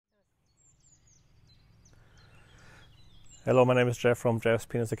Hello, my name is Jeff from Jeff's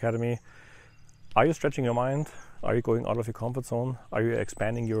Penis Academy. Are you stretching your mind? Are you going out of your comfort zone? Are you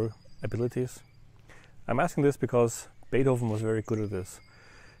expanding your abilities? I'm asking this because Beethoven was very good at this.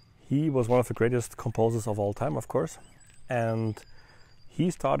 He was one of the greatest composers of all time, of course, and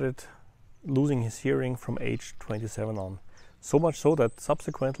he started losing his hearing from age 27 on. So much so that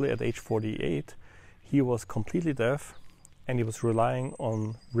subsequently at age 48 he was completely deaf and he was relying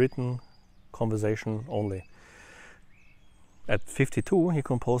on written conversation only. At 52 he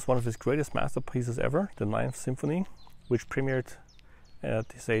composed one of his greatest masterpieces ever, the Ninth Symphony, which premiered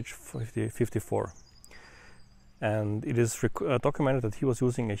at his age 54. And it is documented that he was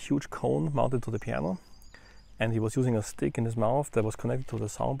using a huge cone mounted to the piano, and he was using a stick in his mouth that was connected to the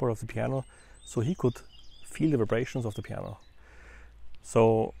soundboard of the piano, so he could feel the vibrations of the piano.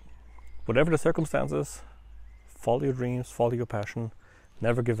 So whatever the circumstances, follow your dreams, follow your passion,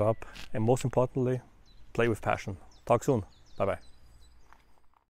 never give up, and most importantly, play with passion. Talk soon. Bye bye.